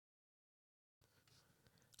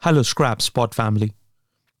Hello, Scrap Spot family.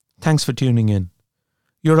 Thanks for tuning in.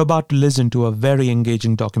 You're about to listen to a very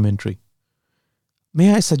engaging documentary.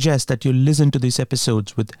 May I suggest that you listen to these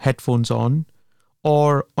episodes with headphones on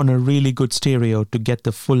or on a really good stereo to get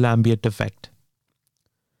the full ambient effect.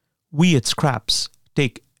 We at Scraps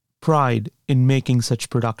take pride in making such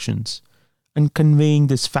productions and conveying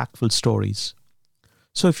these factful stories.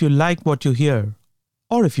 So if you like what you hear,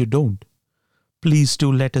 or if you don't, please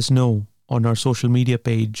do let us know on our social media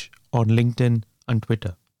page on LinkedIn and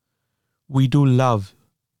Twitter. We do love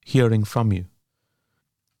hearing from you.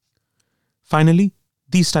 Finally,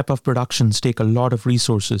 these type of productions take a lot of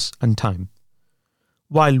resources and time.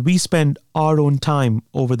 While we spend our own time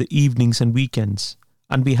over the evenings and weekends,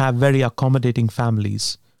 and we have very accommodating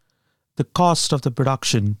families, the cost of the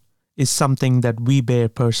production is something that we bear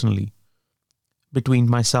personally, between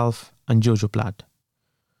myself and Jojo Platt.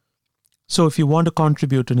 So if you want to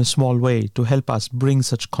contribute in a small way to help us bring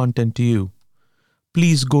such content to you,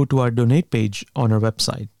 please go to our donate page on our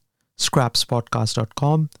website,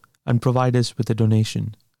 scrapspodcast.com, and provide us with a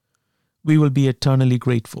donation. We will be eternally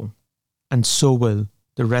grateful, and so will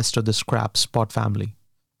the rest of the Scrap Spot family.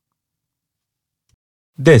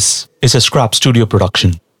 This is a Scrap Studio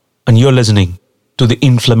production, and you're listening to The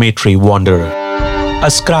Inflammatory Wanderer, a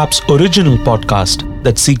Scrap's original podcast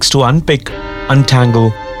that seeks to unpick,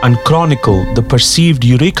 untangle, and chronicle the perceived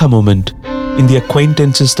eureka moment in the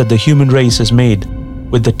acquaintances that the human race has made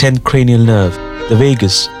with the 10th cranial nerve, the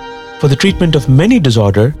vagus, for the treatment of many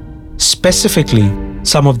disorders, specifically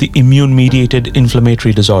some of the immune-mediated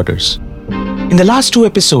inflammatory disorders. In the last 2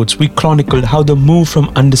 episodes, we chronicled how the move from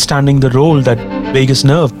understanding the role that vagus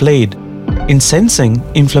nerve played in sensing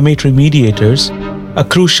inflammatory mediators, a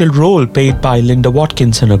crucial role played by Linda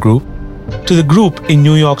Watkins and her group, to the group in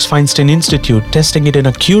New York's Feinstein Institute testing it in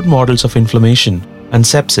acute models of inflammation and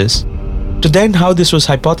sepsis, to then how this was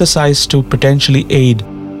hypothesized to potentially aid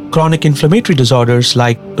chronic inflammatory disorders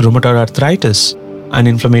like rheumatoid arthritis and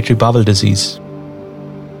inflammatory bowel disease.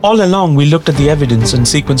 All along, we looked at the evidence and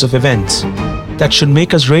sequence of events that should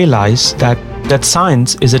make us realize that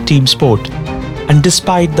science is a team sport, and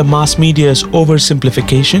despite the mass media's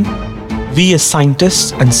oversimplification, we as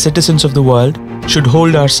scientists and citizens of the world should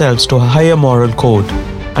hold ourselves to a higher moral code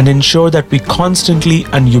and ensure that we constantly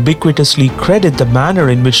and ubiquitously credit the manner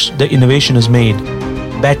in which the innovation is made,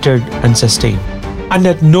 bettered, and sustained. And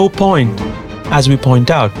at no point, as we point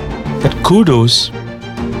out, that kudos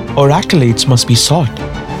or accolades must be sought.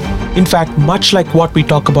 In fact, much like what we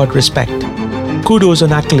talk about respect, kudos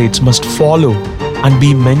and accolades must follow and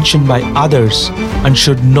be mentioned by others and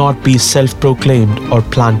should not be self-proclaimed or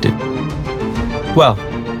planted. Well,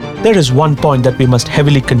 there is one point that we must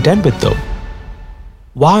heavily contend with though.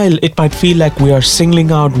 While it might feel like we are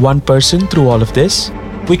singling out one person through all of this,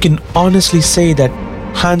 we can honestly say that,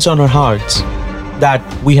 hands on our hearts, that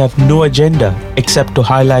we have no agenda except to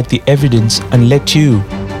highlight the evidence and let you,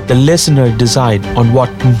 the listener, decide on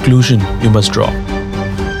what conclusion you must draw.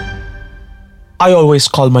 I always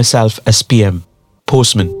call myself SPM,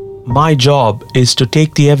 postman. My job is to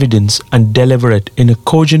take the evidence and deliver it in a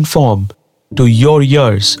cogent form to your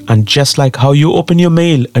ears, and just like how you open your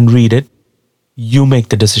mail and read it, you make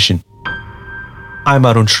the decision. I'm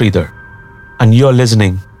Arun Sridhar, and you're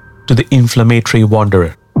listening to The Inflammatory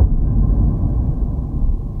Wanderer.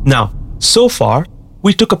 Now, so far,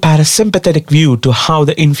 we took a parasympathetic view to how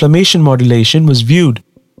the inflammation modulation was viewed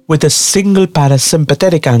with a single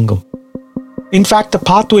parasympathetic angle. In fact, the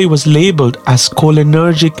pathway was labeled as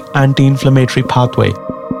cholinergic anti-inflammatory pathway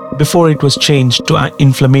before it was changed to an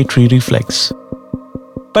inflammatory reflex.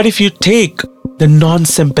 But if you take the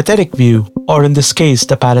non-sympathetic view, or in this case,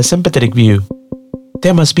 the parasympathetic view,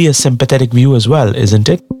 there must be a sympathetic view as well, isn't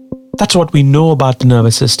it? That's what we know about the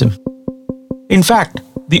nervous system. In fact,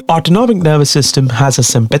 the autonomic nervous system has a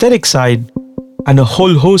sympathetic side and a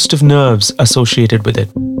whole host of nerves associated with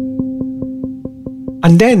it.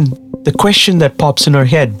 And then the question that pops in our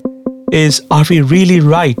head is, are we really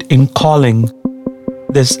right in calling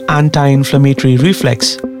this anti-inflammatory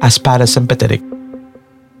reflex as parasympathetic,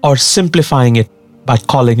 or simplifying it by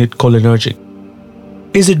calling it cholinergic?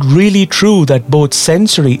 Is it really true that both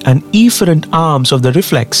sensory and efferent arms of the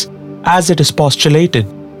reflex, as it is postulated,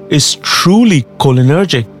 is truly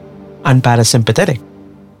cholinergic and parasympathetic?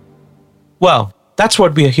 Well, that's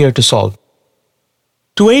what we are here to solve.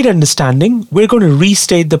 To aid understanding, we're going to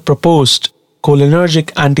restate the proposed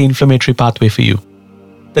cholinergic anti-inflammatory pathway for you.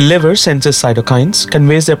 The liver senses cytokines,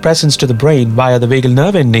 conveys their presence to the brain via the vagal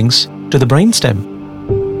nerve endings to the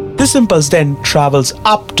brainstem. This impulse then travels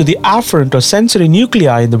up to the afferent or sensory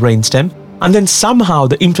nuclei in the brainstem, and then somehow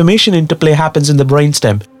the information interplay happens in the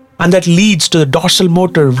brainstem and that leads to the dorsal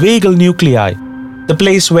motor vagal nuclei, the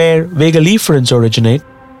place where vagal efferents originate,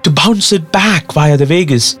 to bounce it back via the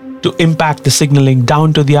vagus to impact the signaling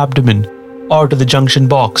down to the abdomen or to the junction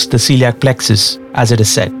box, the celiac plexus, as it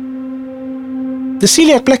is said. The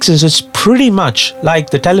celiac plexus is pretty much like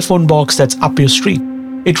the telephone box that's up your street.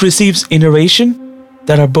 It receives innervation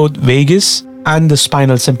that are both vagus and the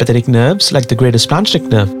spinal sympathetic nerves, like the greater splanchnic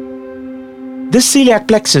nerve. This celiac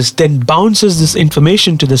plexus then bounces this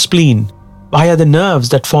information to the spleen via the nerves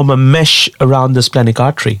that form a mesh around the splenic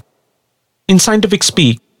artery. In scientific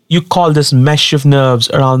speak, you call this mesh of nerves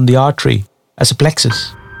around the artery as a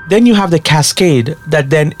plexus. Then you have the cascade that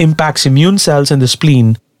then impacts immune cells in the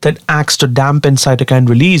spleen that acts to dampen cytokine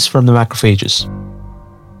release from the macrophages.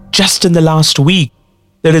 Just in the last week,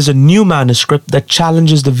 there is a new manuscript that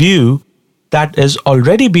challenges the view that has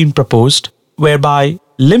already been proposed, whereby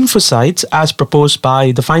lymphocytes, as proposed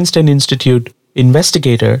by the Feinstein Institute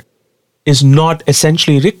investigator, is not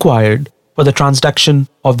essentially required for the transduction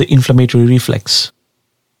of the inflammatory reflex.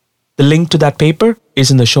 The link to that paper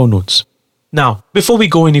is in the show notes. Now, before we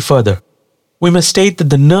go any further, we must state that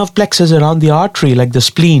the nerve plexus around the artery, like the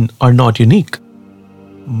spleen, are not unique.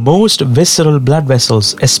 Most visceral blood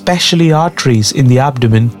vessels, especially arteries in the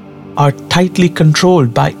abdomen, are tightly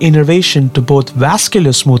controlled by innervation to both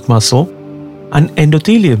vascular smooth muscle and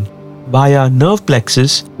endothelium via nerve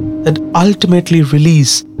plexus that ultimately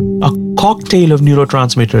release a cocktail of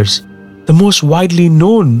neurotransmitters, the most widely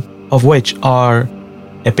known of which are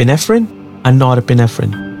epinephrine and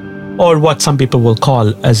norepinephrine, or what some people will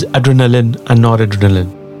call as adrenaline and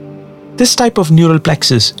noradrenaline. This type of neural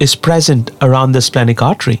plexus is present around the splenic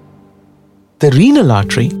artery, the renal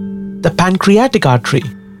artery, the pancreatic artery,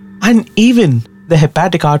 and even the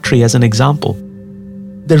hepatic artery as an example.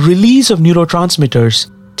 The release of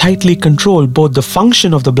neurotransmitters tightly control both the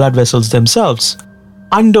function of the blood vessels themselves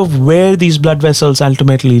and of where these blood vessels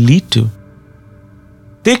ultimately lead to.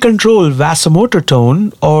 They control vasomotor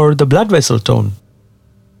tone or the blood vessel tone.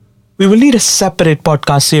 We will need a separate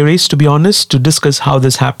podcast series, to be honest, to discuss how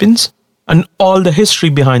this happens and all the history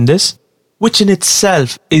behind this, which in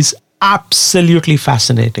itself is absolutely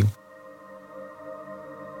fascinating.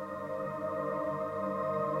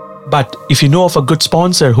 But if you know of a good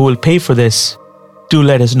sponsor who will pay for this, do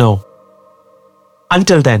let us know.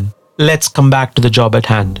 Until then, let's come back to the job at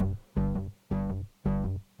hand.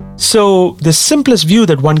 So, the simplest view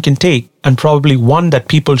that one can take, and probably one that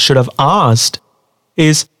people should have asked,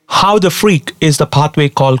 is how the freak is the pathway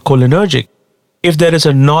called cholinergic if there is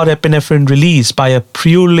a norepinephrine release by a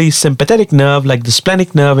purely sympathetic nerve like the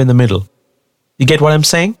splenic nerve in the middle. You get what I'm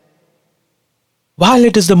saying? While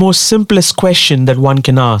it is the most simplest question that one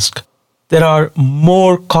can ask, there are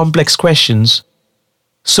more complex questions,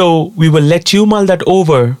 so we will let you mull that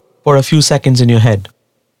over for a few seconds in your head.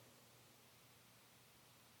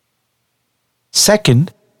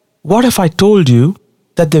 Second, what if I told you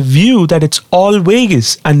that the view that it's all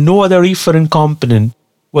vagus and no other efferent component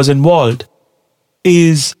was involved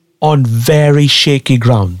is on very shaky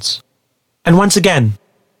grounds? And once again,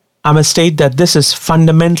 I must state that this is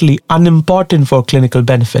fundamentally unimportant for clinical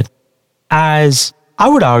benefit, as I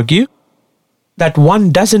would argue that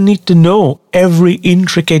one doesn't need to know every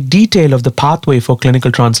intricate detail of the pathway for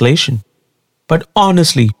clinical translation. But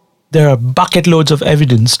honestly, there are bucket loads of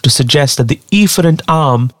evidence to suggest that the efferent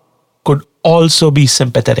arm could also be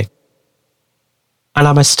sympathetic. And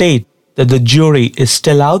I must state that the jury is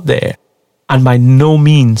still out there and by no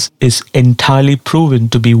means is entirely proven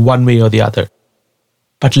to be one way or the other.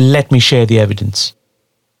 But let me share the evidence.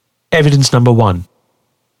 Evidence number 1.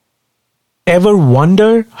 Ever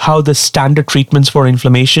wonder how the standard treatments for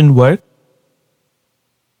inflammation work?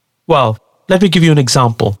 Well, let me give you an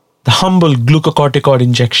example. The humble glucocorticoid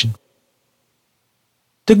injection.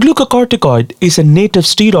 The glucocorticoid is a native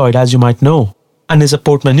steroid, as you might know, and is a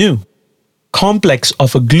portmanteau, complex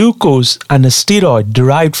of a glucose and a steroid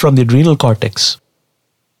derived from the adrenal cortex.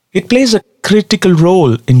 It plays a critical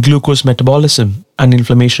role in glucose metabolism and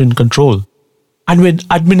inflammation control, and when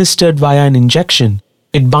administered via an injection,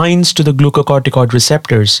 it binds to the glucocorticoid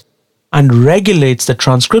receptors and regulates the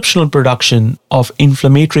transcriptional production of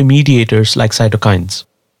inflammatory mediators like cytokines.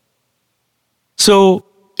 So,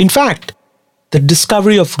 in fact, the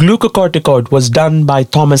discovery of glucocorticoid was done by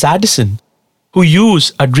Thomas Addison, who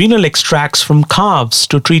used adrenal extracts from calves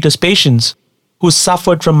to treat his patients who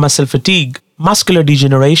suffered from muscle fatigue, muscular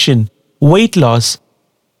degeneration, weight loss,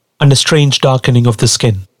 and a strange darkening of the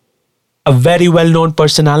skin. A very well-known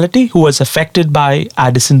personality who was affected by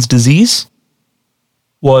Addison's disease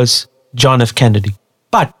was John F. Kennedy.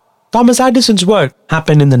 But Thomas Addison's work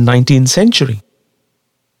happened in the 19th century.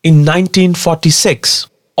 In 1946,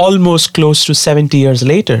 almost close to 70 years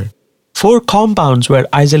later, 4 compounds were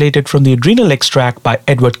isolated from the adrenal extract by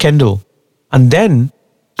Edward Kendall, and then,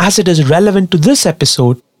 as it is relevant to this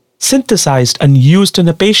episode, synthesized and used in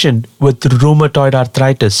a patient with rheumatoid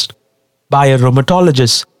arthritis by a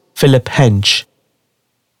rheumatologist, Philip Hench.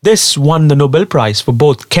 This won the Nobel Prize for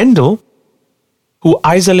both Kendall, who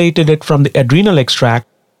isolated it from the adrenal extract,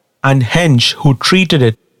 and Hench, who treated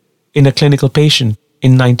it in a clinical patient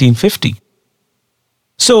in 1950.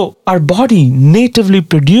 So, our body natively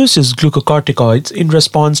produces glucocorticoids in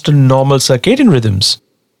response to normal circadian rhythms,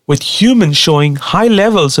 with humans showing high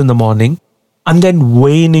levels in the morning and then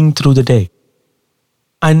waning through the day.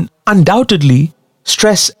 And undoubtedly,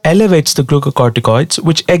 stress elevates the glucocorticoids,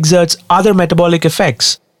 which exerts other metabolic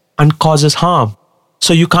effects and causes harm.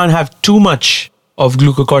 So you can't have too much of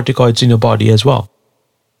glucocorticoids in your body as well.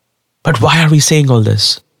 But why are we saying all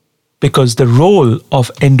this? Because the role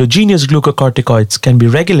of endogenous glucocorticoids can be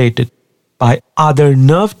regulated by other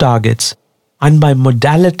nerve targets and by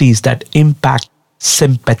modalities that impact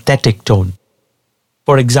sympathetic tone.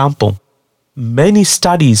 For example, many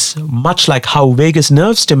studies, much like how vagus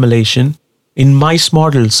nerve stimulation in mice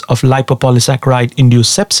models of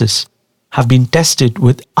lipopolysaccharide-induced sepsis, have been tested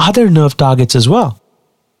with other nerve targets as well.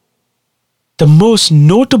 The most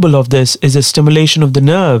notable of this is the stimulation of the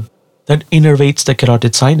nerve that innervates the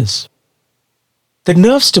carotid sinus. The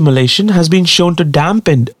nerve stimulation has been shown to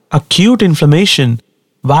dampen acute inflammation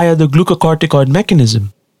via the glucocorticoid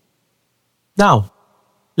mechanism. Now,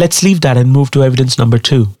 let's leave that and move to evidence number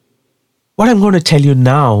 2. What I'm going to tell you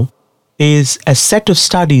now is a set of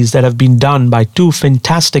studies that have been done by 2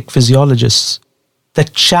 fantastic physiologists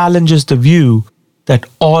that challenges the view that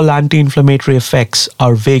all anti-inflammatory effects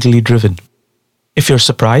are vaguely driven. If you're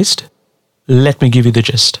surprised, let me give you the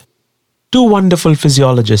gist. 2 wonderful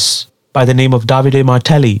physiologists by the name of Davide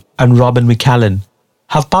Martelli and Robin McCallan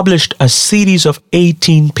have published a series of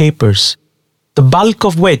 18 papers, the bulk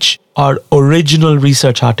of which are original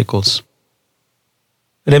research articles.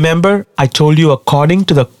 Remember, I told you according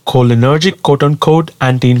to the cholinergic quote-unquote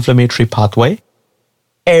anti-inflammatory pathway,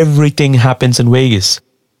 everything happens in Vegas.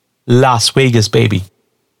 Las Vegas, baby.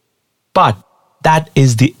 But that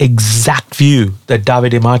is the exact view that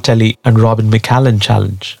Davide Martelli and Robin McCallan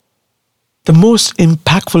challenge. The most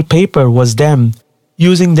impactful paper was them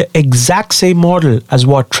using the exact same model as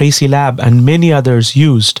what Tracy Lab and many others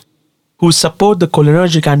used, who support the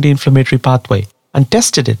cholinergic anti-inflammatory pathway, and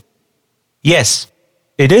tested it. Yes,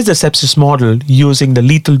 it is a sepsis model using the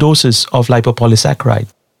lethal doses of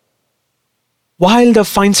lipopolysaccharide. While the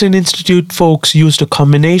Feinstein Institute folks used a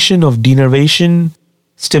combination of denervation,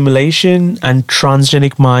 stimulation, and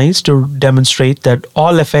transgenic mice to demonstrate that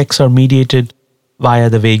all effects are mediated via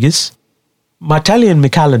the vagus, Martelli and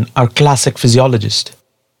McCallan are classic physiologists.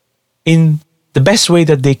 In the best way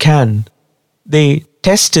that they can, they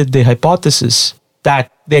tested the hypothesis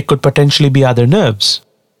that there could potentially be other nerves.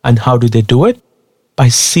 And how do they do it? By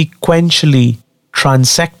sequentially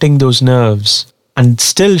transecting those nerves and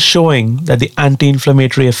still showing that the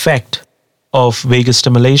anti-inflammatory effect of vagus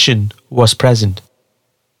stimulation was present.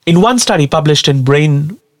 In one study published in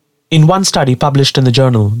the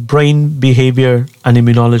journal Brain, Behavior and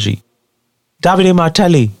Immunology, Davide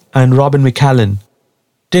Martelli and Robin McCallan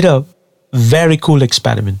did a very cool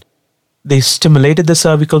experiment. They stimulated the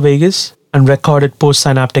cervical vagus and recorded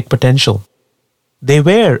postsynaptic potential. They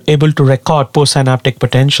were able to record postsynaptic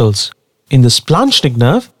potentials in the splanchnic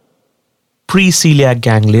nerve, pre-celiac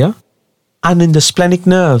ganglia, and in the splenic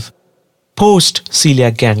nerve,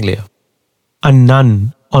 post-celiac ganglia, and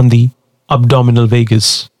none on the abdominal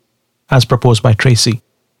vagus, as proposed by Tracy.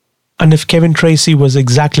 And if Kevin Tracy was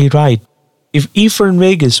exactly right, if efferent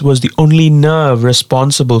vagus was the only nerve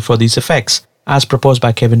responsible for these effects, as proposed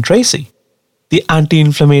by Kevin Tracy, the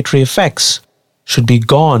anti-inflammatory effects should be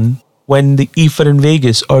gone when the efferent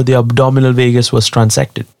vagus or the abdominal vagus was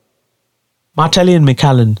transected. Martelli and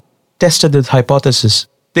McCallan tested this hypothesis.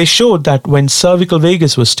 They showed that when cervical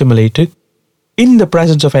vagus was stimulated, in the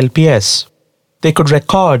presence of LPS, they could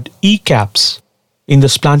record ECAPs in the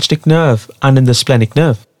splanchnic nerve and in the splenic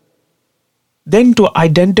nerve. Then, to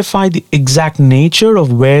identify the exact nature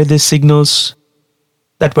of where the signals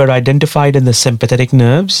that were identified in the sympathetic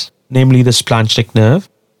nerves, namely the splanchnic nerve,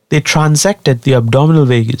 they transected the abdominal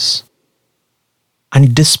vagus.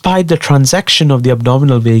 And despite the transection of the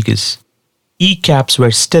abdominal vagus, ECAPs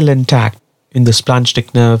were still intact in the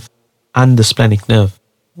splanchnic nerve and the splenic nerve.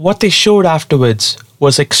 What they showed afterwards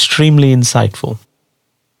was extremely insightful.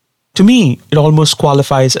 To me, it almost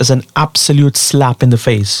qualifies as an absolute slap in the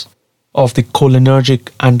face of the cholinergic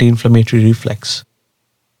anti-inflammatory reflex.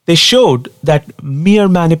 They showed that mere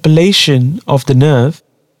manipulation of the nerve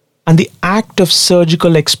and the act of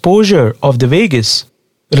surgical exposure of the vagus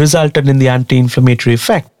resulted in the anti-inflammatory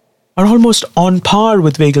effect are almost on par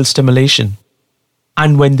with vagal stimulation.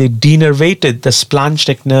 And when they denervated the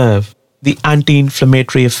splanchnic nerve, the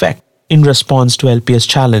anti-inflammatory effect in response to LPS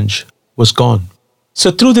challenge was gone. So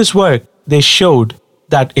through this work, they showed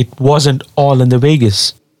that it wasn't all in the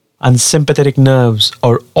vagus, and sympathetic nerves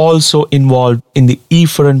are also involved in the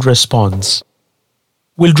efferent response.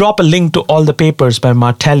 We'll drop a link to all the papers by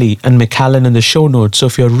Martelli and McCallan in the show notes, so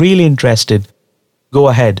if you're really interested, go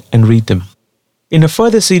ahead and read them. In a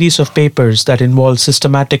further series of papers that involve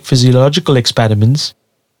systematic physiological experiments,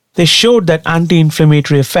 they showed that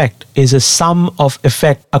anti-inflammatory effect is a sum of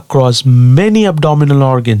effect across many abdominal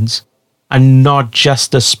organs and not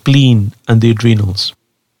just the spleen and the adrenals.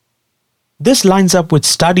 This lines up with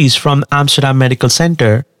studies from Amsterdam Medical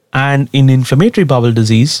Center and in inflammatory bowel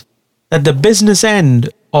disease that the business end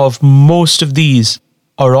of most of these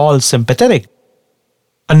are all sympathetic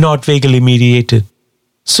and not vagally mediated.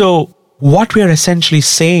 So what we are essentially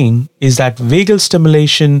saying is that vagal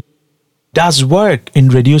stimulation does work in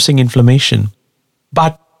reducing inflammation.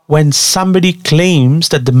 But when somebody claims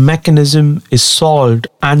that the mechanism is solved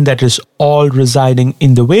and that is all residing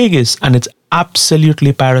in the vagus and it's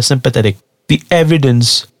absolutely parasympathetic, the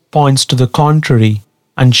evidence points to the contrary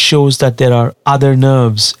and shows that there are other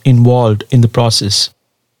nerves involved in the process.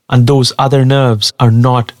 And those other nerves are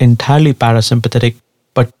not entirely parasympathetic,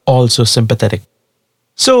 but also sympathetic.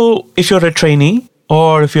 So if you're a trainee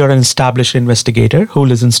or if you're an established investigator who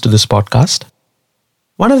listens to this podcast,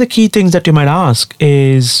 one of the key things that you might ask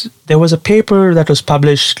is there was a paper that was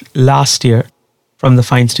published last year from the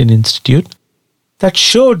Feinstein Institute that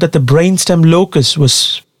showed that the brainstem locus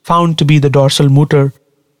was found to be the dorsal motor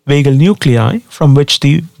vagal nuclei from which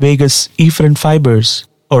the vagus efferent fibers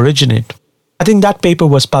originate. I think that paper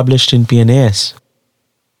was published in PNAS.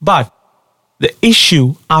 But the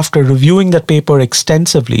issue after reviewing that paper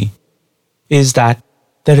extensively is that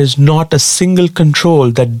there is not a single control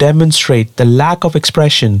that demonstrates the lack of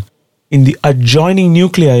expression in the adjoining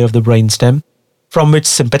nuclei of the brainstem from which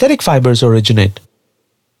sympathetic fibers originate.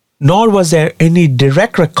 Nor was there any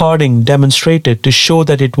direct recording demonstrated to show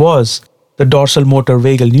that it was the dorsal motor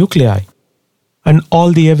vagal nuclei. And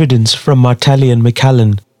all the evidence from Martelli and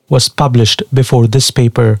McCallan was published before this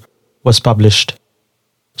paper was published.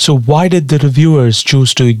 So why did the reviewers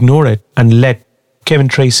choose to ignore it and let Kevin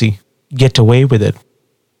Tracy get away with it?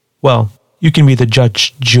 Well, you can be the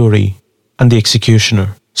judge, jury, and the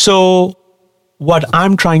executioner. So what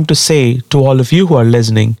I'm trying to say to all of you who are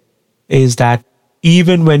listening is that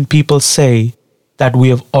even when people say that we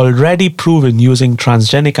have already proven using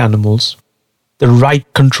transgenic animals, the right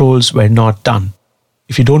controls were not done.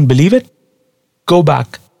 If you don't believe it, go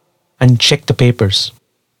back and check the papers.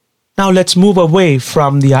 Now let's move away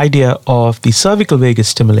from the idea of the cervical vagus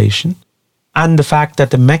stimulation and the fact that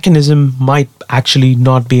the mechanism might actually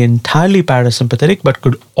not be entirely parasympathetic but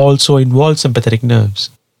could also involve sympathetic nerves.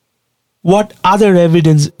 What other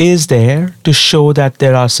evidence is there to show that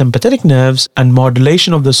there are sympathetic nerves and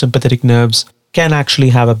modulation of the sympathetic nerves can actually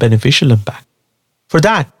have a beneficial impact? For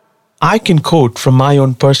that, I can quote from my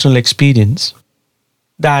own personal experience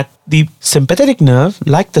that the sympathetic nerve,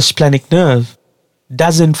 like the splenic nerve,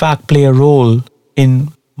 does in fact play a role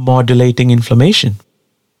in modulating inflammation.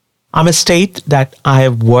 I must state that I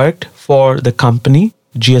have worked for the company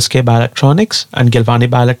GSK Bioelectronics and Galvani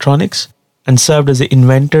Bioelectronics and served as the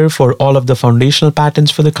inventor for all of the foundational patents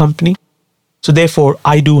for the company. So therefore,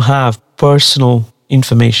 I do have personal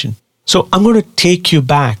information. So I'm going to take you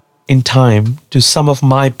back in time to some of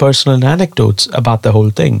my personal anecdotes about the whole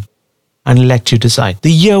thing and let you decide.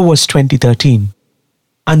 The year was 2013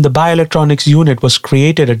 and the bioelectronics unit was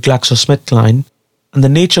created at GlaxoSmithKline and the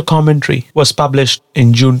Nature commentary was published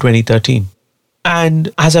in June 2013. And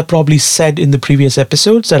as I probably said in the previous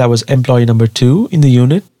episodes that I was employee number 2 in the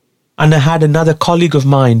unit, and I had another colleague of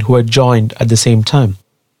mine who had joined at the same time.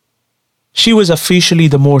 She was officially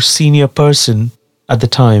the more senior person at the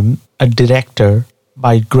time, a director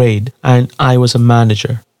by grade, and I was a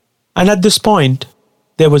manager. And at this point,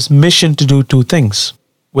 there was mission to do 2 things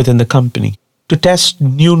within the company: to test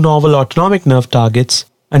new novel autonomic nerve targets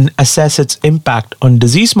and assess its impact on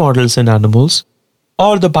disease models in animals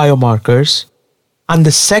or the biomarkers. And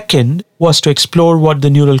the second was to explore what the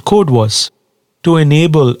neural code was to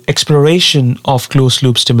enable exploration of closed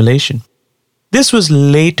loop stimulation. This was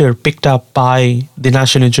later picked up by the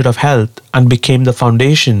National Institute of Health and became the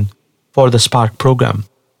foundation for the SPARK program.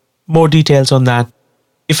 More details on that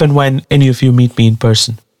if and when any of you meet me in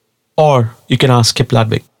person. Or you can ask Kip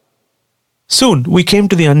Ludwig. Soon we came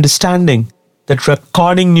to the understanding that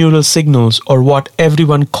recording neural signals, or what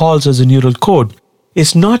everyone calls as a neural code,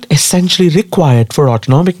 is not essentially required for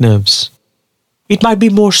autonomic nerves. It might be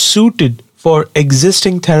more suited for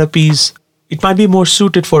existing therapies. It might be more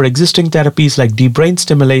suited for existing therapies like deep brain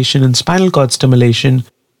stimulation and spinal cord stimulation,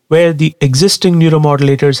 where the existing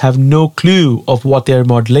neuromodulators have no clue of what they are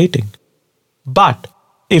modulating. But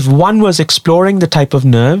if one was exploring the type of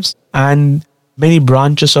nerves and many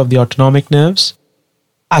branches of the autonomic nerves,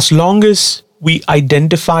 as long as we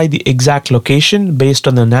identify the exact location based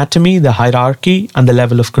on the anatomy, the hierarchy, and the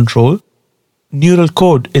level of control, neural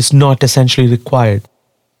code is not essentially required.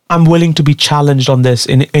 I'm willing to be challenged on this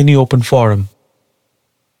in any open forum.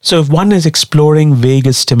 So if one is exploring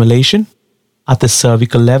vagus stimulation at the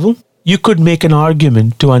cervical level, you could make an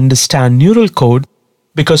argument to understand neural code,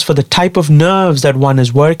 because for the type of nerves that one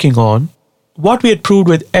is working on, what we had proved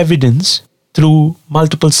with evidence through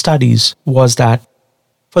multiple studies was that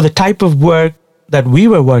for the type of work that we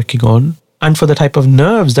were working on, and for the type of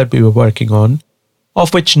nerves that we were working on,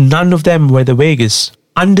 of which none of them were the vagus,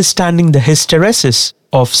 understanding the hysteresis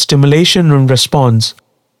of stimulation and response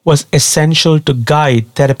was essential to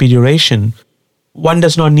guide therapy duration. One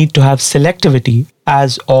does not need to have selectivity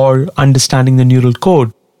as or understanding the neural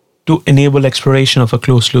code to enable exploration of a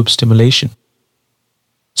closed loop stimulation.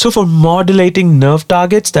 So for modulating nerve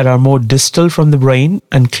targets that are more distal from the brain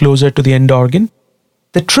and closer to the end organ,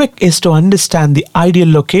 the trick is to understand the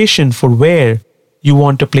ideal location for where you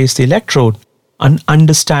want to place the electrode and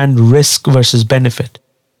understand risk versus benefit.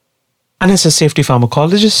 And as a safety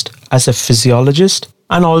pharmacologist, as a physiologist,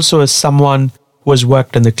 and also as someone who has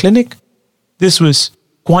worked in the clinic, this was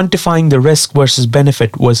quantifying the risk versus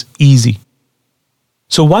benefit was easy.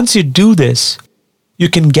 So once you do this, you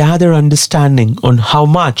can gather understanding on how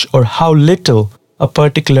much or how little a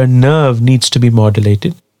particular nerve needs to be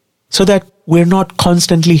modulated, so that we're not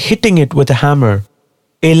constantly hitting it with a hammer,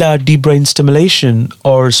 a la deep brain stimulation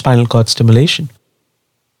or spinal cord stimulation.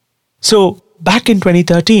 So back in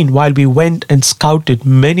 2013, while we went and scouted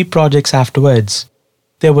many projects afterwards,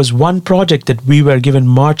 there was one project that we were given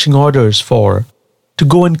marching orders for to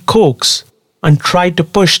go and coax and try to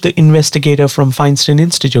push the investigator from Feinstein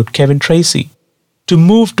Institute, Kevin Tracy, to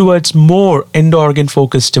move towards more end-organ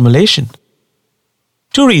focused stimulation.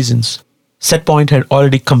 Two reasons. Setpoint had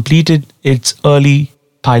already completed its early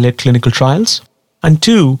pilot clinical trials, and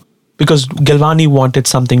two, because Galvani wanted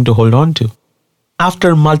something to hold on to.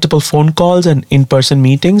 After multiple phone calls and in-person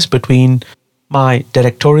meetings between my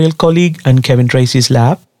directorial colleague and Kevin Tracy's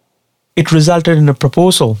lab, it resulted in a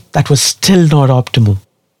proposal that was still not optimal.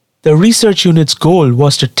 The research unit's goal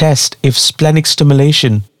was to test if splenic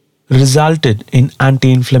stimulation resulted in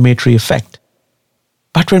anti-inflammatory effect.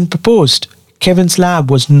 But when proposed, Kevin's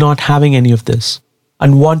lab was not having any of this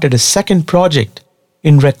and wanted a second project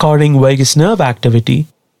in recording vagus nerve activity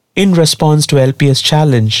in response to LPS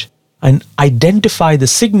challenge and identify the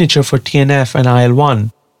signature for TNF and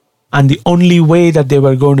IL-1. And the only way that they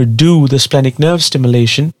were going to do the splenic nerve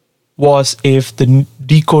stimulation was if the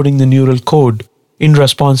decoding the neural code in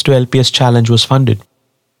response to LPS challenge was funded.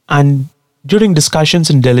 And during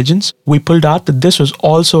discussions and diligence, we pulled out that this was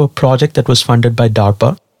also a project that was funded by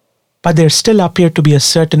DARPA, but there still appeared to be a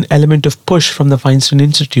certain element of push from the Feinstein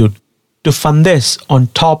Institute to fund this on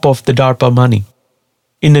top of the DARPA money,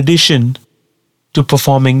 in addition to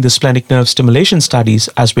performing the splenic nerve stimulation studies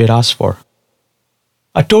as we had asked for.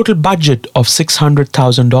 A total budget of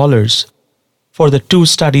 $600,000 for the two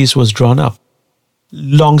studies was drawn up.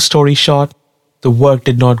 Long story short, the work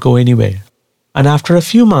did not go anywhere. And after a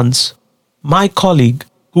few months, my colleague,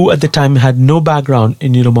 who at the time had no background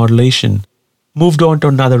in neuromodulation, moved on to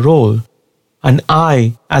another role, and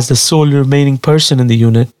I, as the sole remaining person in the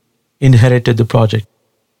unit, inherited the project.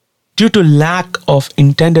 Due to lack of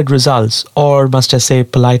intended results, or must I say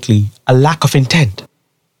politely, a lack of intent,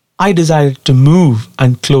 I decided to move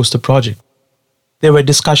and close the project. There were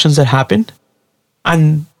discussions that happened,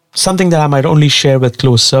 and something that I might only share with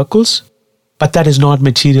close circles, but that is not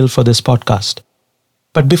material for this podcast.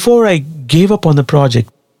 But before I gave up on the project,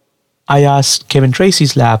 I asked Kevin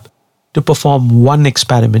Tracy's lab to perform one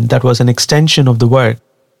experiment that was an extension of the work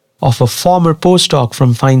of a former postdoc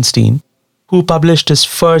from Feinstein who published his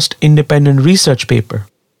first independent research paper.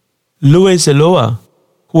 Louis Eloa,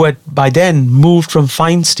 who had by then moved from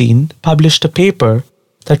Feinstein, published a paper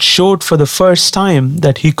that showed for the first time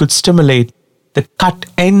that he could stimulate the cut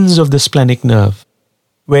ends of the splenic nerve,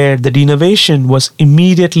 where the denervation was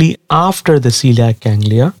immediately after the celiac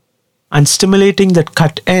ganglia, and stimulating that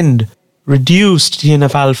cut end reduced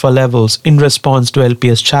TNF-alpha levels in response to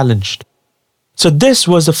LPS challenged. So this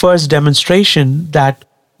was the first demonstration that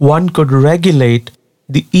one could regulate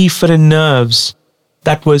the efferent nerves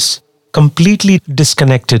that was completely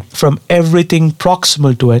disconnected from everything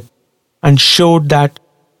proximal to it and showed that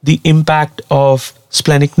the impact of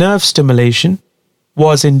splenic nerve stimulation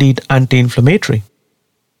was indeed anti-inflammatory.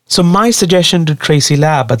 So my suggestion to Tracy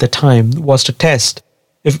Lab at the time was to test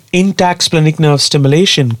if intact splenic nerve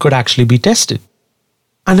stimulation could actually be tested.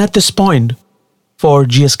 And at this point, for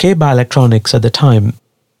GSK Bioelectronics at the time,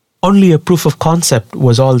 only a proof of concept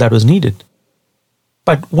was all that was needed.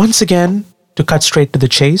 But once again, to cut straight to the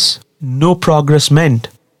chase, no progress meant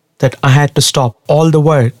that I had to stop all the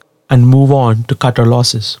work and move on to cut our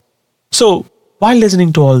losses. So, while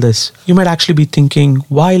listening to all this, you might actually be thinking,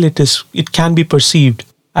 while it can be perceived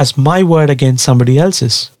as my word against somebody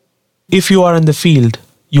else's. If you are in the field,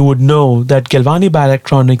 you would know that Galvani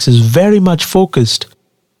Bioelectronics is very much focused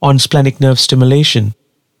on splenic nerve stimulation.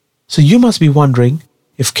 So you must be wondering,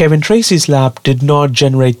 if Kevin Tracy's lab did not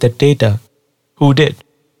generate that data, who did?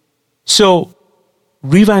 So,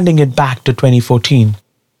 rewinding it back to 2014,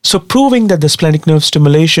 so proving that the splenic nerve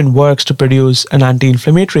stimulation works to produce an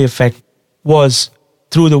anti-inflammatory effect was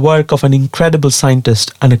through the work of an incredible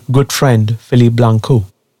scientist and a good friend, Philippe Blanco.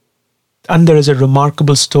 And there is a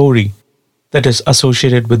remarkable story that is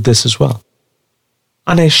associated with this as well.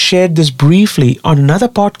 And I shared this briefly on another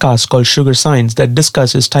podcast called Sugar Science that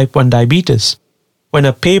discusses type 1 diabetes when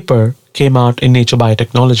a paper came out in Nature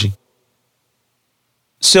Biotechnology.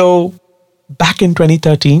 So, back in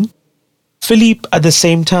 2013, Philippe, at the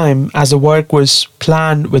same time as the work was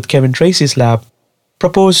planned with Kevin Tracy's lab,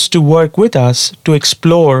 proposed to work with us to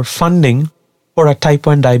explore funding for a type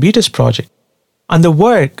 1 diabetes project. And the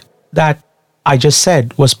work that I just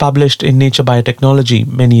said was published in Nature Biotechnology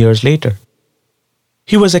many years later.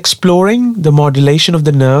 He was exploring the modulation of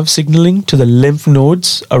the nerve signaling to the lymph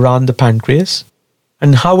nodes around the pancreas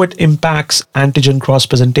and how it impacts antigen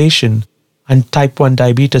cross-presentation and type 1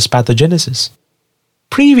 diabetes pathogenesis.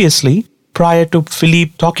 Previously, prior to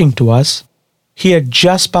Philippe talking to us, he had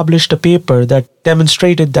just published a paper that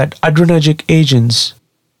demonstrated that adrenergic agents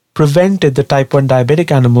prevented the type 1 diabetic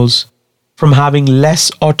animals from having less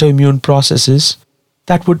autoimmune processes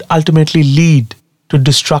that would ultimately lead to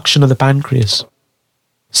destruction of the pancreas.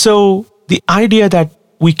 So the idea that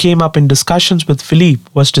we came up in discussions with Philippe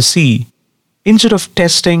was to see, instead of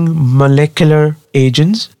testing molecular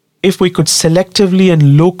agents, if we could selectively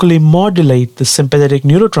and locally modulate the sympathetic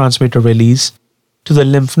neurotransmitter release to the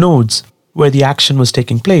lymph nodes where the action was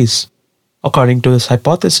taking place, according to this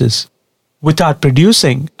hypothesis, without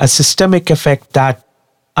producing a systemic effect that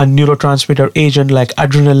a neurotransmitter agent like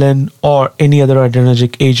adrenaline or any other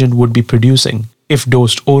adrenergic agent would be producing if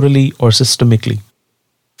dosed orally or systemically.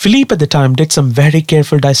 Philippe at the time did some very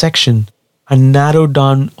careful dissection and narrowed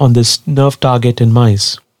down on this nerve target in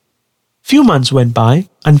mice. Few months went by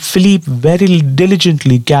and Philippe very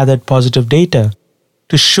diligently gathered positive data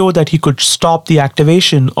to show that he could stop the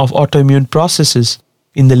activation of autoimmune processes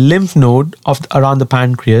in the lymph node around the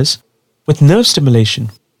pancreas with nerve stimulation.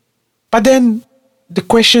 But then the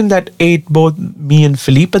question that ate both me and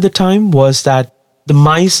Philippe at the time was that the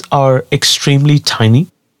mice are extremely tiny.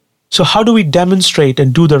 So how do we demonstrate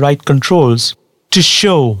and do the right controls to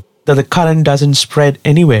show that the current doesn't spread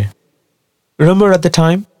anywhere? Remember at the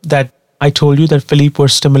time that I told you that Philippe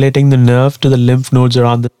was stimulating the nerve to the lymph nodes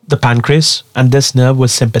around the pancreas, and this nerve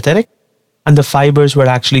was sympathetic, and the fibers were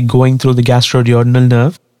actually going through the gastroduodenal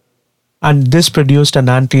nerve, and this produced an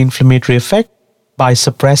anti-inflammatory effect by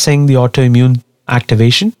suppressing the autoimmune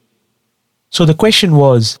activation. So the question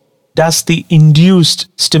was, does the induced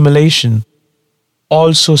stimulation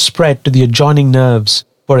also spread to the adjoining nerves,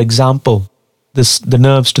 for example, the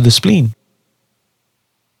nerves to the spleen?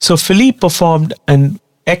 So Philippe performed an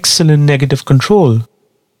excellent negative control,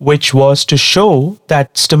 which was to show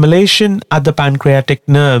that stimulation at the pancreatic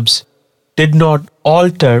nerves did not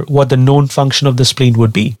alter what the known function of the spleen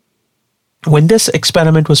would be. When this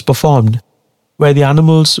experiment was performed, where the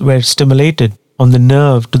animals were stimulated on the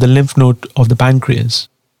nerve to the lymph node of the pancreas,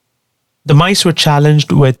 the mice were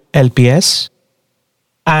challenged with LPS,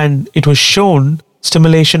 and it was shown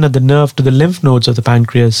stimulation at the nerve to the lymph nodes of the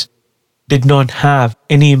pancreas did not have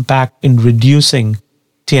any impact in reducing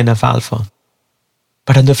TNF-alpha.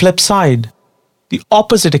 But on the flip side, the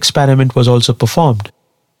opposite experiment was also performed.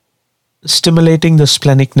 Stimulating the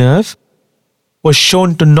splenic nerve was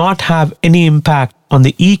shown to not have any impact on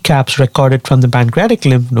the ECAPs recorded from the pancreatic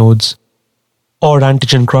lymph nodes or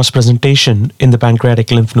antigen cross-presentation in the pancreatic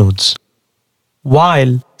lymph nodes,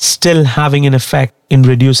 while still having an effect in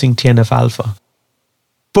reducing TNF-alpha.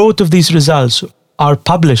 Both of these results are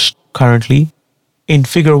published currently in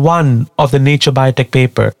Figure 1 of the Nature Biotech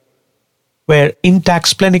paper, where intact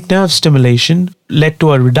splenic nerve stimulation led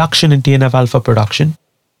to a reduction in TNF-alpha production,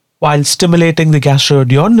 while stimulating the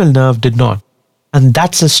gastroduodenal nerve did not. And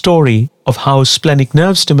that's the story of how splenic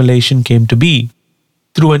nerve stimulation came to be,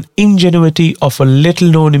 through an ingenuity of a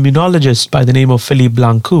little-known immunologist by the name of Philippe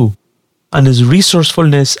Blancou, and his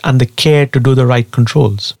resourcefulness and the care to do the right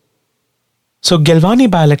controls. So Galvani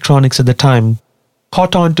Bioelectronics at the time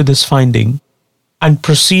caught on to this finding and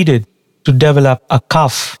proceeded to develop a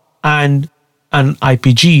cuff and an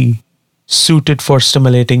IPG suited for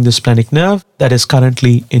stimulating the splenic nerve that is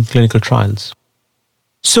currently in clinical trials.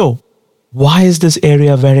 So, why is this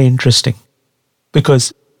area very interesting?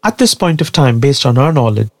 Because at this point of time, based on our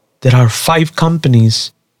knowledge, there are 5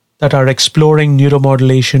 companies that are exploring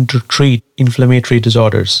neuromodulation to treat inflammatory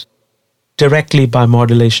disorders directly by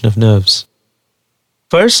modulation of nerves.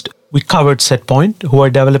 First, we covered SetPoint, who are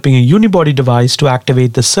developing a unibody device to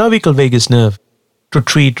activate the cervical vagus nerve to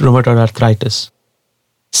treat rheumatoid arthritis.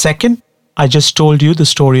 Second, I just told you the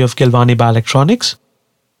story of Galvani Bioelectronics,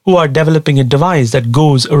 who are developing a device that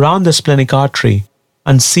goes around the splenic artery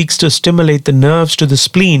and seeks to stimulate the nerves to the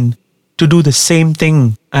spleen to do the same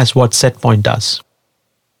thing as what SetPoint does.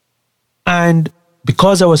 And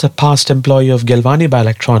because I was a past employee of Galvani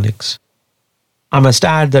Bioelectronics, I must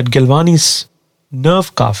add that Galvani's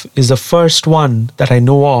nerve cuff is the first one that I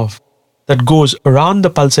know of that goes around the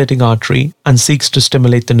pulsating artery and seeks to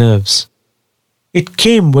stimulate the nerves. It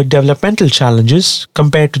came with developmental challenges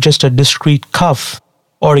compared to just a discrete cuff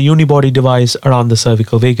or a unibody device around the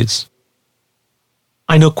cervical vagus.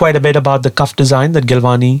 I know quite a bit about the cuff design that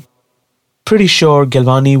Galvani. Pretty sure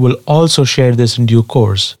Galvani will also share this in due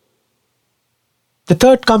course. The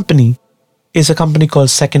third company is a company called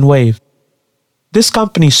Second Wave. This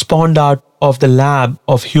company spawned out of the lab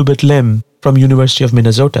of Hubert Lim from University of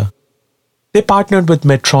Minnesota. They partnered with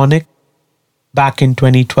Medtronic back in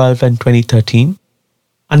 2012 and 2013,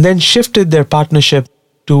 and then shifted their partnership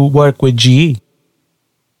to work with GE.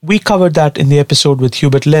 We covered that in the episode with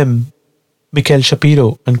Hubert Lim, Mikhail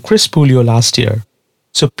Shapiro, and Chris Pulio last year,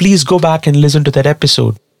 so please go back and listen to that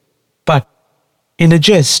episode. But in a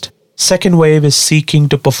gist, Second Wave is seeking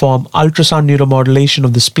to perform ultrasound neuromodulation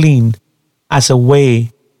of the spleen as a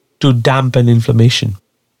way to dampen inflammation.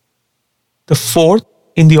 The fourth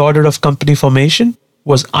in the order of company formation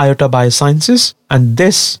was Iota Biosciences, and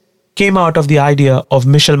this came out of the idea of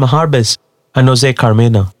Michel Maharbis and Jose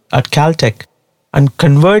Carmena at Caltech and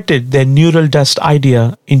converted their neural dust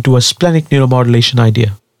idea into a splenic neuromodulation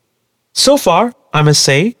idea. So far, I must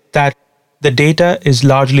say that the data is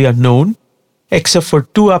largely unknown, except for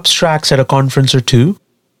 2 abstracts at a conference or 2.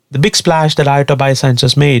 The big splash that Iota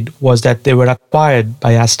Biosciences made was that they were acquired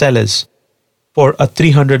by Astellas for a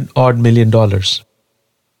 $300 million.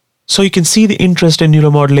 So you can see the interest in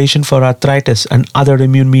neuromodulation for arthritis and other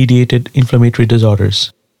immune-mediated inflammatory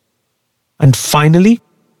disorders. And finally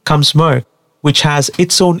comes Merck, which has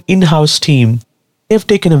its own in-house team. They've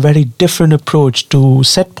taken a very different approach to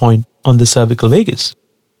SetPoint on the cervical vagus.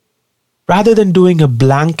 Rather than doing a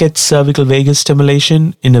blanket cervical vagus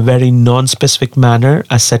stimulation in a very non-specific manner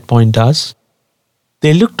as SetPoint does,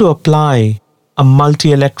 they look to apply a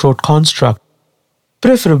multi-electrode construct,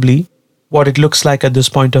 preferably what it looks like at this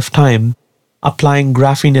point of time, applying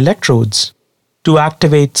graphene electrodes to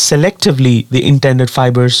activate selectively the intended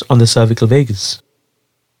fibers on the cervical vagus.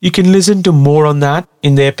 You can listen to more on that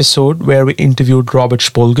in the episode where we interviewed Robert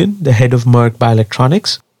Spolgen, the head of Merck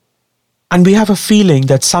Bioelectronics. And we have a feeling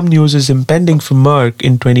that some news is impending from Merck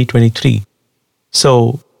in 2023.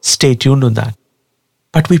 So stay tuned on that.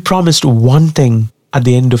 But we promised one thing at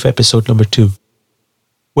the end of episode number 2,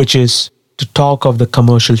 which is to talk of the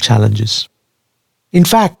commercial challenges. In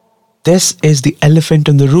fact, this is the elephant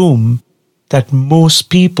in the room that most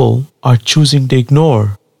people are choosing to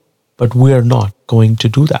ignore, but we are not going to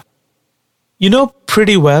do that. You know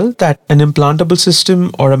pretty well that an implantable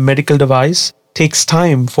system or a medical device takes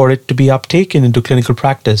time for it to be uptaken into clinical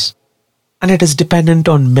practice, and it is dependent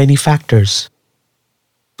on many factors.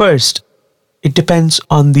 First, it depends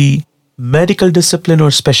on the medical discipline or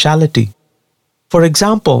specialty. For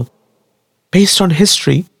example, based on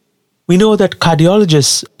history, we know that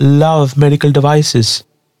cardiologists love medical devices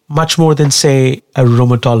much more than, say, a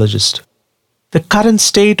rheumatologist. The current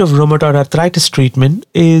state of rheumatoid arthritis treatment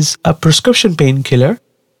is a prescription painkiller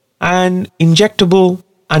and injectable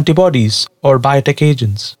antibodies or biotech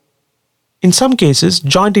agents. In some cases,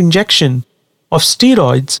 joint injection of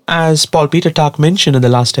steroids, as Paul Peter Tak mentioned in the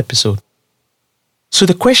last episode. So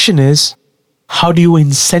the question is, how do you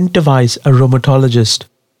incentivize a rheumatologist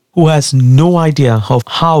who has no idea of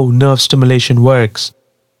how nerve stimulation works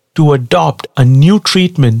to adopt a new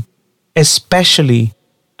treatment, especially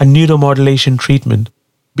a neuromodulation treatment,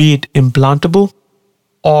 be it implantable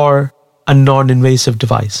or a non-invasive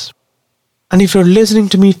device. And if you're listening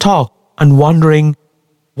to me talk and wondering,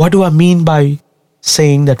 what do I mean by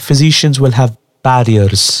saying that physicians will have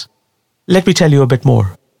barriers? Let me tell you a bit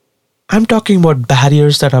more. I'm talking about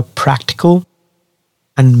barriers that are practical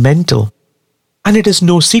and mental. And it is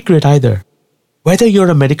no secret either. Whether you're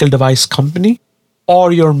a medical device company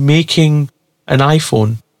or you're making an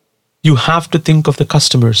iPhone, you have to think of the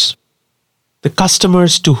customers. The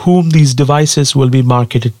customers to whom these devices will be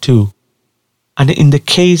marketed to. And in the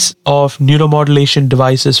case of neuromodulation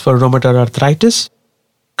devices for rheumatoid arthritis,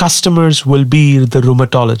 customers will be the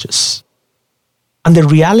rheumatologists. And the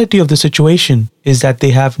reality of the situation is that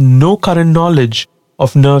they have no current knowledge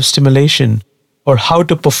of nerve stimulation or how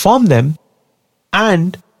to perform them.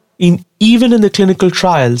 And even in the clinical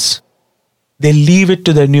trials, they leave it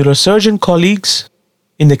to their neurosurgeon colleagues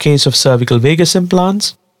in the case of cervical vagus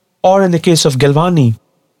implants, or in the case of Galvani,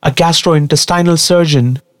 a gastrointestinal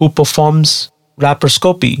surgeon who performs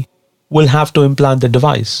laparoscopy will have to implant the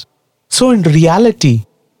device. So in reality,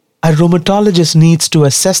 a rheumatologist needs to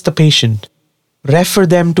assess the patient, refer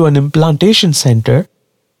them to an implantation center,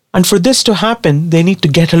 and for this to happen, they need to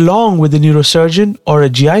get along with the neurosurgeon or a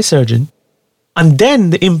GI surgeon, and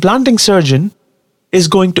then the implanting surgeon is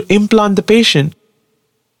going to implant the patient,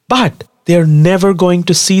 but they're never going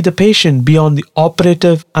to see the patient beyond the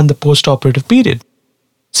operative and the post-operative period.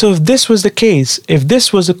 So if this was the case, if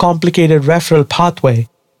this was a complicated referral pathway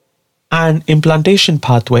and implantation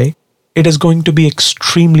pathway, it is going to be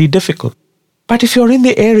extremely difficult. But if you're in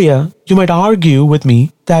the area, you might argue with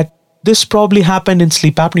me that this probably happened in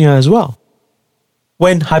sleep apnea as well.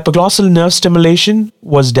 When hypoglossal nerve stimulation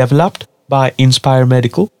was developed by Inspire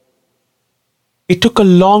Medical, it took a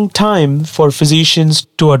long time for physicians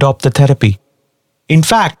to adopt the therapy. In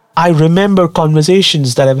fact, I remember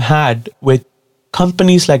conversations that I've had with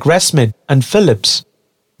companies like ResMed and Philips,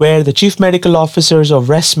 where the chief medical officers of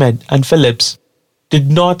ResMed and Philips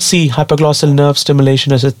did not see hypoglossal nerve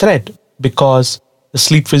stimulation as a threat because the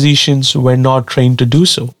sleep physicians were not trained to do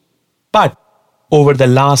so. But over the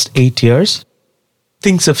last 8 years,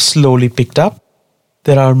 things have slowly picked up.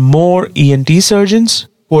 There are more ENT surgeons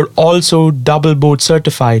who are also double board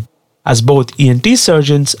certified as both ENT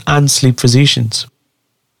surgeons and sleep physicians.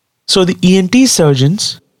 So the ENT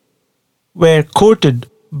surgeons were quoted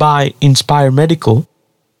by Inspire Medical,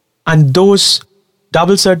 and those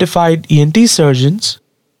double certified ENT surgeons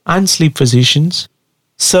and sleep physicians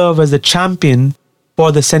serve as the champion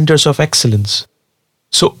for the centers of excellence.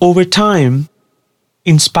 So over time,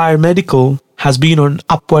 Inspire Medical has been on an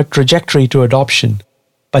upward trajectory to adoption,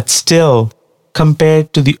 but still,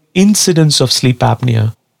 compared to the incidence of sleep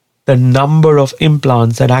apnea, the number of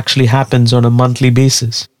implants that actually happens on a monthly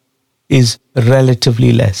basis is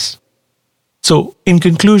relatively less. So in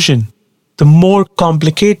conclusion, the more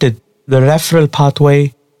complicated the referral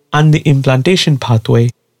pathway and the implantation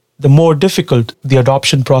pathway, the more difficult the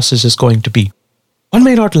adoption process is going to be. One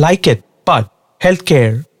may not like it, but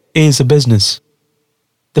healthcare is a business.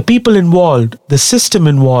 The people involved, the system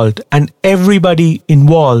involved, and everybody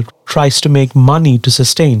involved tries to make money to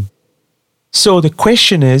sustain. So the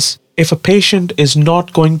question is, if a patient is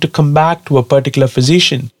not going to come back to a particular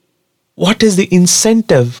physician, what is the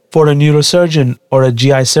incentive for a neurosurgeon or a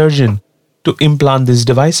GI surgeon to implant these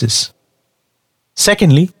devices?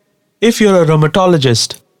 Secondly, if you're a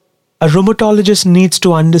rheumatologist needs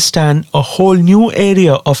to understand a whole new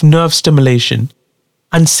area of nerve stimulation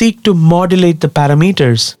and seek to modulate the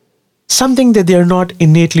parameters, something that they are not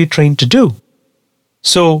innately trained to do.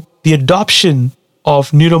 So the adoption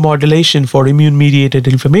of neuromodulation for immune-mediated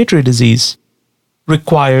inflammatory disease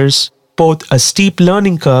requires both a steep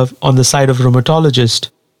learning curve on the side of rheumatologist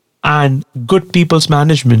and good people's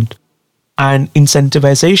management and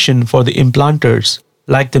incentivization for the implanters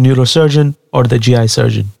like the neurosurgeon or the GI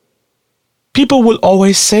surgeon. People will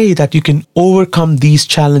always say that you can overcome these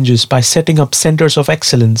challenges by setting up centers of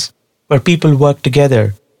excellence where people work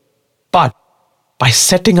together. But by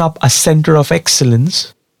setting up a center of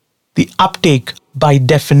excellence, the uptake by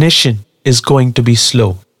definition is going to be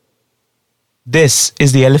slow. This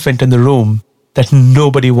is the elephant in the room that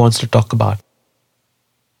nobody wants to talk about.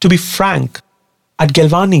 To be frank, at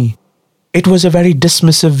Galvani, it was a very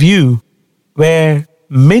dismissive view where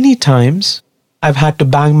many times I've had to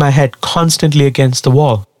bang my head constantly against the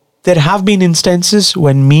wall. There have been instances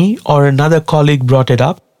when me or another colleague brought it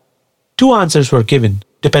up. Two answers were given,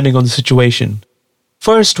 depending on the situation.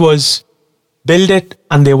 First was, build it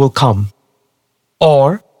and they will come.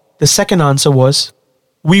 Or the second answer was,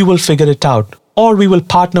 we will figure it out, or we will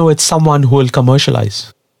partner with someone who will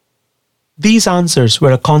commercialize. These answers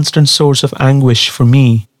were a constant source of anguish for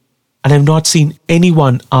me, and I've not seen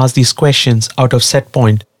anyone ask these questions out of set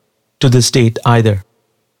point to this date either.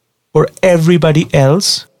 For everybody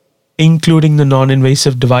else, including the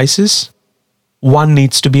non-invasive devices, one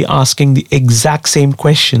needs to be asking the exact same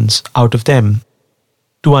questions out of them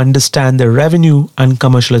to understand their revenue and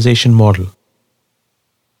commercialization model.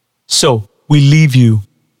 So, we leave you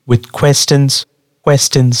with questions,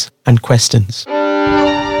 and questions.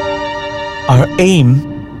 Our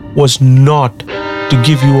aim was not to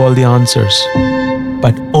give you all the answers,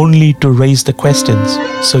 but only to raise the questions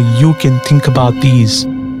so you can think about these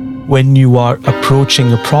when you are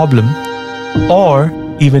approaching a problem or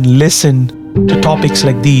even listen to topics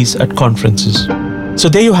like these at conferences. So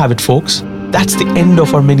there you have it, folks. That's the end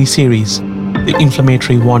of our mini-series, The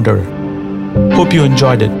Inflammatory Wanderer. Hope you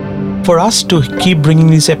enjoyed it. For us to keep bringing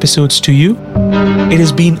these episodes to you, it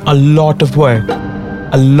has been a lot of work,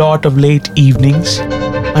 a lot of late evenings,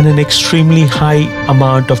 and an extremely high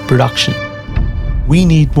amount of production. We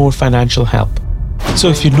need more financial help. So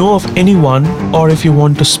if you know of anyone or if you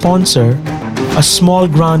want to sponsor, a small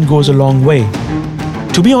grant goes a long way.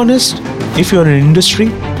 To be honest, if you're in an industry,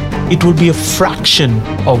 it will be a fraction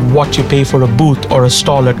of what you pay for a booth or a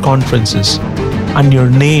stall at conferences, and your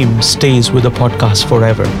name stays with the podcast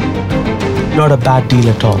forever. Not a bad deal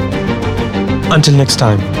at all. Until next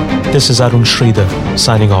time, this is Arun Sridhar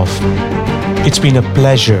signing off. It's been a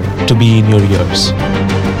pleasure to be in your ears.